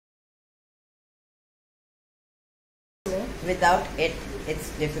Without it, it's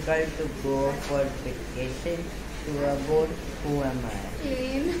difficult to go for vacation to a board. Who am I?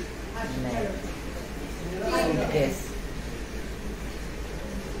 Plane. Suitcase.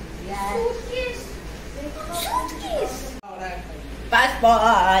 Suitcase. Suitcase.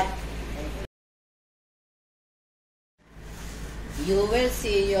 Passport. You will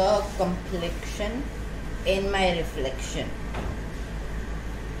see your complexion in my reflection.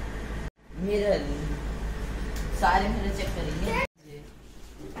 Mirror. सारे mirror check करेंगे.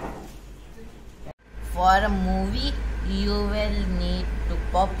 For a movie, you will need to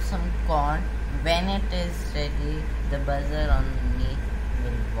pop some corn. When it is ready, the buzzer on me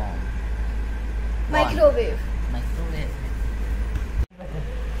will warm. Microwave. Microwave.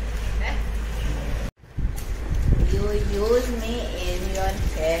 You use me in your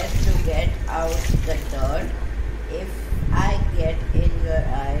hair to get out the dirt. If I get in your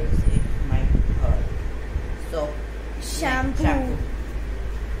eyes, it might hurt. So, Shampoo.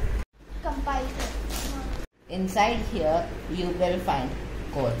 Compiler. Inside here, you will find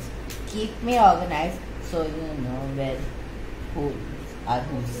codes. Keep me organized so you know where who are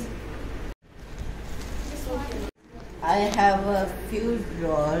whose. I have a few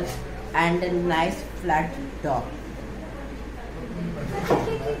drawers and a nice flat top.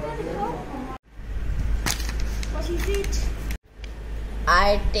 What is it?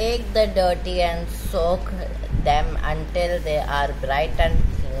 I take the dirty and soak them until they are bright and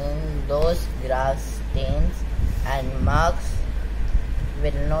clean. Those grass stains and marks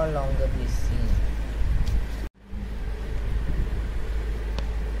will no longer be seen.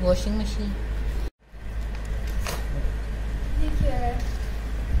 Washing machine.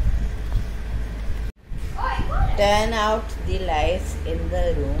 Turn out the lights in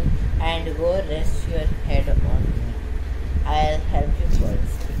the room and go rest your head on me. I'll help you first.